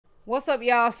What's up,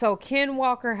 y'all? So Ken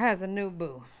Walker has a new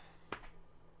boo.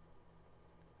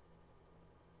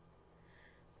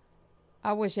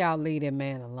 I wish y'all leave that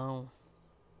man alone.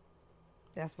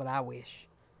 That's what I wish.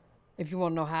 If you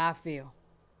want to know how I feel.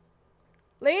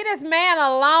 Leave this man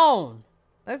alone.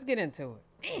 Let's get into it.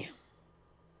 Damn.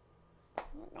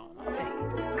 What's going on there?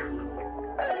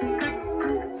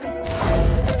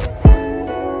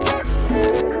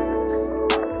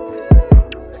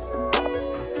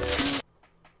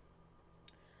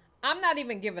 I'm not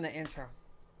even giving an intro.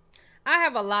 I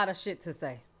have a lot of shit to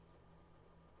say.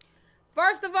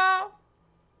 First of all,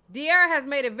 De'Ara has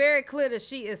made it very clear that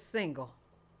she is single.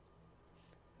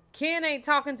 Ken ain't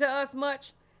talking to us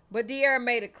much, but De'Ara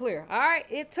made it clear. All right,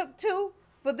 it took two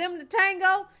for them to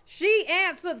tango. She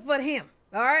answered for him.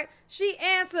 All right, she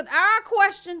answered our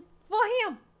question for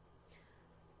him.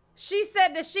 She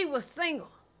said that she was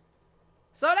single,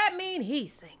 so that means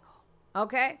he's single.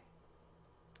 Okay.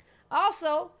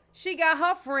 Also, she got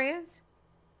her friends.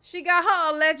 She got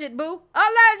her alleged boo.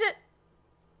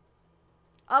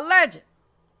 Alleged.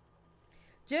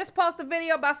 Just post a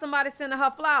video about somebody sending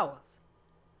her flowers.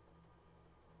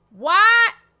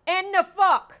 Why in the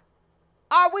fuck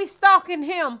are we stalking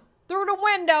him through the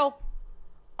window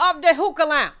of the hookah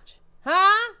lounge?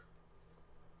 Huh?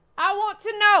 I want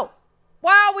to know.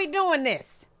 Why are we doing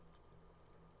this?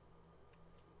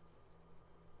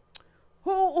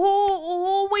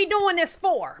 Who we doing this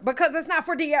for? Because it's not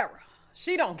for De'Ara.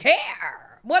 She don't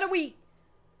care.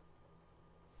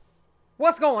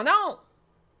 What's going on?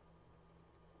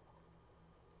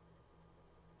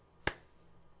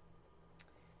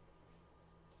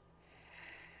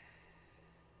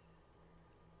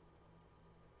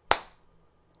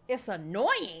 It's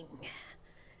annoying.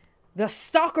 The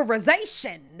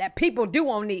stalkerization that people do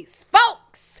on these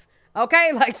folks.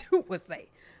 Okay? Like Duke would say.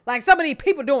 Like some of these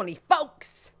people doing these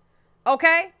folks.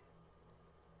 Okay?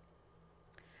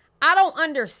 I don't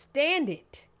understand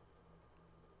it.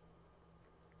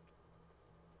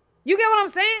 You get what I'm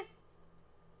saying?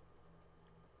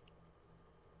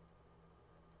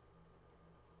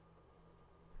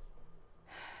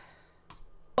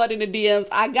 In the DMs,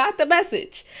 I got the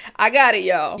message. I got it,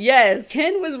 y'all. Yes,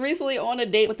 Ken was recently on a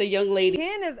date with a young lady.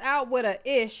 Ken is out with a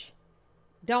ish.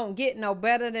 Don't get no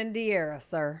better than De'Ara,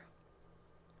 sir.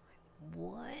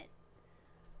 What?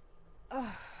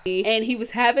 Ugh. And he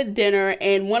was having dinner,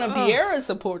 and one of De'Ara's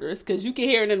supporters, because you can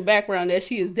hear it in the background that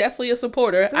she is definitely a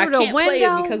supporter. I can't play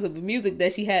it because of the music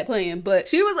that she had playing, but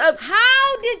she was up.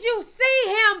 How did you see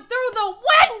him through the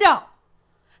window?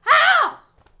 How?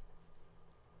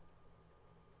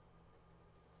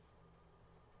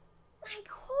 Like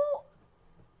who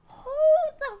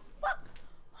the fuck?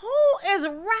 Who is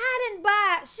riding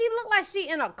by? She looked like she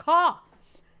in a car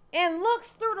and looks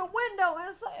through the window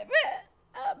and say,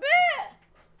 a bit.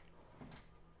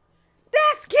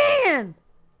 That's Ken.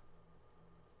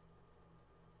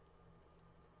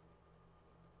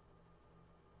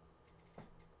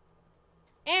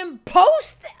 And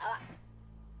post.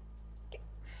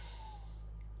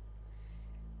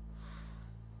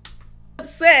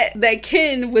 Upset that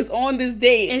Ken was on this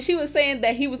date, and she was saying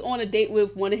that he was on a date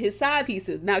with one of his side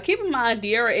pieces. Now keep in mind,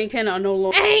 De'Ara and Ken are no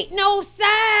longer. Ain't no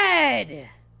side.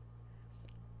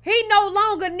 He no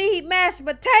longer need mashed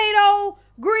potato,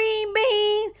 green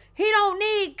beans. He don't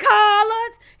need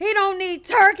collards. He don't need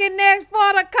turkey necks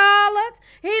for the collards.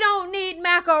 He don't need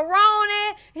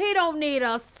macaroni. He don't need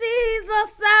a Caesar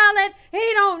salad.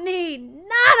 He don't need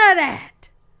none of that.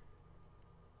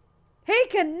 He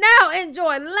can now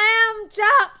enjoy lamb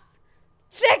chops,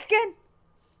 chicken,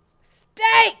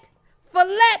 steak,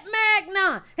 filet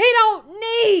mignon. He don't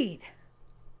need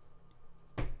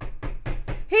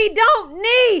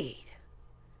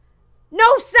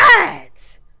no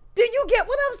sides. Do you get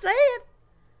what I'm saying?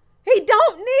 He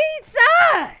don't need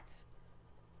sides.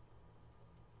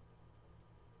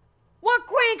 What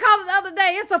Queen called it the other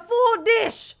day, it's a full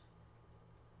dish.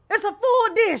 It's a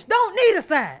full dish. Don't need a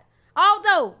side.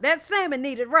 Although that salmon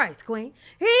needed rice, Queen.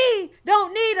 He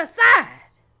don't need a side.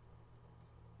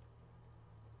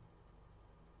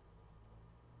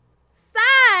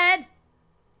 Side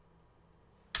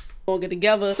longer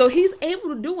together, so he's able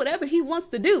to do whatever he wants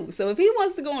to do. So if he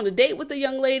wants to go on a date with a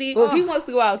young lady, or if he wants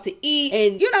to go out to eat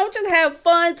and, you know, just have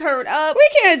fun, turn up, we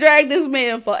can't drag this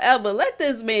man forever. Let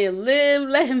this man live,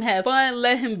 let him have fun,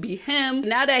 let him be him.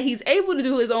 Now that he's able to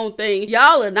do his own thing,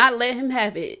 y'all are not letting him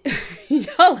have it.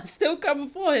 Y'all are still coming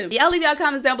for him. Y'all leave y'all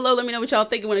comments down below. Let me know what y'all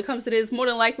thinking when it comes to this. More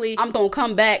than likely, I'm gonna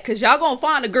come back because y'all gonna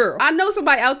find a girl. I know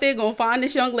somebody out there gonna find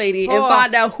this young lady and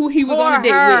find out who he was on a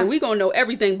date with. We gonna know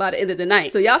everything by the end of the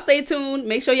night. So y'all stay tuned.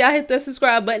 Make sure y'all hit the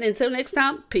subscribe button. Until next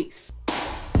time, peace.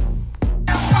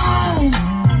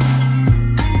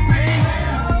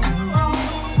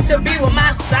 wanna be with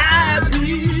my side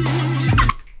piece.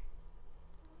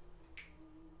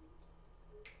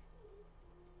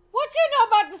 What you know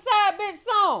about the side bitch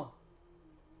song?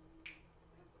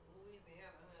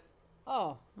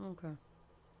 Oh, okay.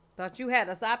 I thought you had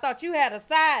a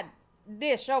side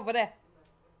dish over there.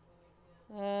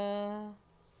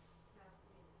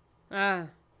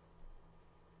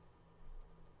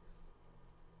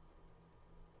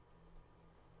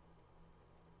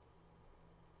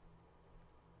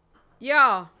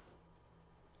 Y'all,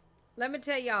 let me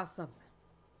tell y'all something.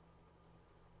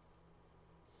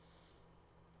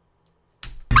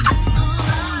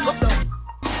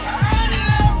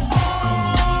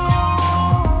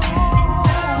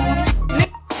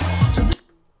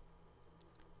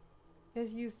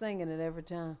 It's you singing it every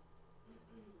time.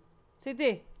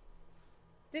 TITI.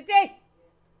 TITI.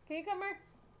 Can you come here?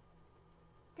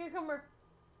 Can you come here?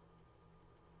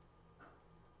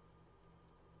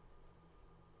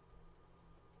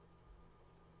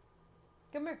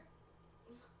 Come here.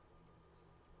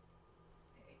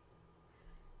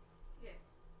 Yes.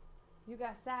 You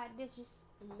got side dishes?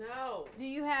 No. Do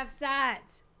you have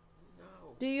sides?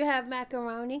 No. Do you have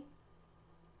macaroni?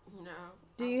 No.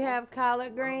 Do you have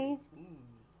collard greens?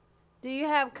 Do you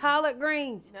have collard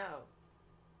greens? No.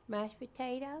 Mashed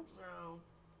potatoes? No.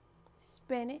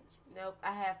 Spinach? Nope.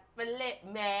 I have filet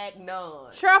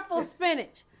mignon. Truffle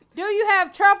spinach. Do you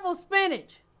have truffle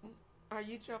spinach? Are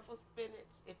you truffle spinach?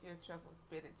 If you're truffle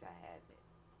spinach, I have it.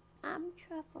 I'm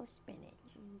truffle spinach.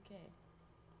 Okay.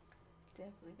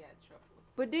 Definitely got truffle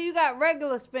spinach. But do you got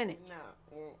regular spinach? No.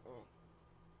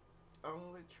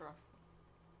 Only truffle.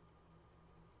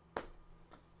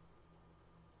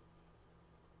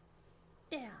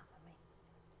 Get off of me.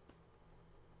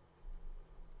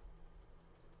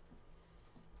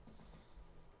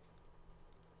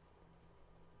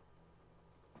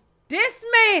 This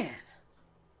man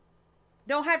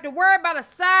don't have to worry about a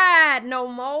side no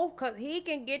more because he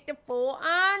can get the full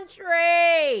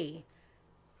entree.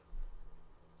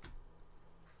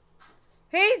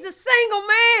 He's a single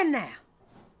man now.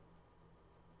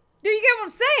 Do you get what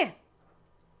I'm saying?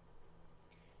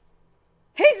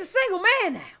 He's a single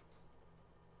man now.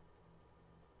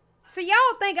 See,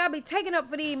 y'all think I be taking up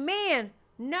for these men.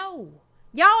 No.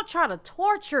 Y'all try to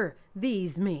torture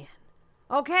these men.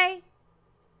 Okay?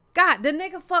 God, the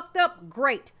nigga fucked up.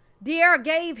 Great. De'Ara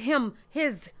gave him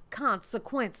his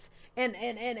consequence and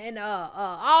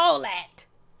all that.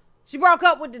 She broke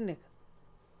up with the nigga.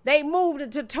 They moved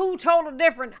into two total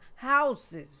different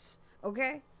houses.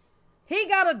 Okay? He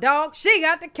got a dog. She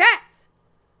got the cats.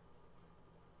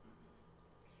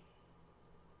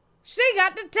 She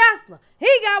got the Tesla. He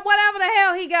got whatever the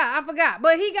hell he got. I forgot.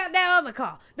 But he got that other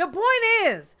car. The point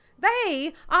is,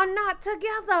 they are not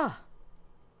together.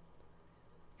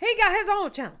 He got his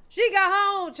own channel. She got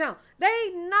her own channel.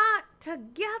 They not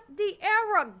together.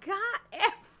 De'Ara got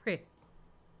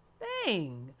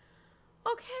everything.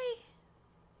 Okay?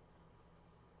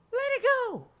 Let it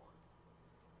go.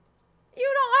 You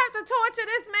don't have to torture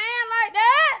this man like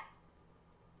that.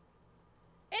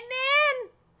 And then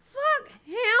fuck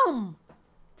him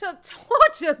to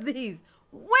torture these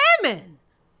women.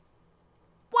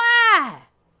 Why?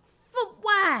 For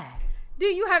why do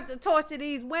you have to torture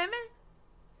these women?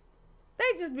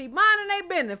 They just be minding their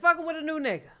business, fucking with a new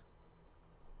nigga.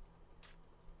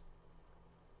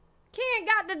 Ken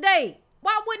got the date.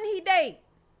 Why wouldn't he date?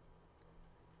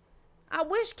 I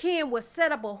wish Ken would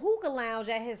set up a hookah lounge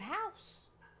at his house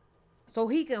so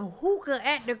he can hookah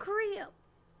at the crib.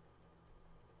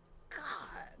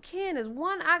 God, Ken is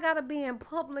one I gotta be in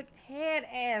public head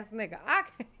ass nigga. I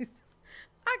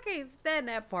can't stand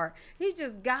that part. He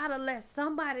just gotta let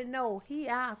somebody know he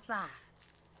outside.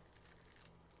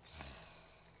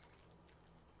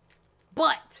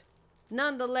 But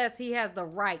nonetheless, he has the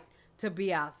right to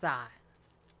be outside.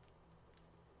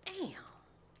 Damn.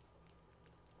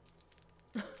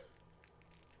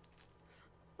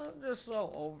 I'm just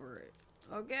so over it.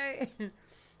 Okay?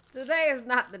 Today is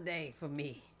not the day for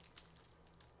me.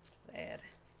 Sad.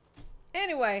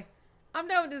 Anyway, I'm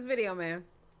done with this video, man.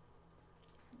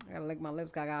 I gotta lick my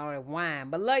lips because I got all that wine.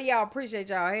 But love y'all. Appreciate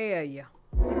y'all. Hell yeah.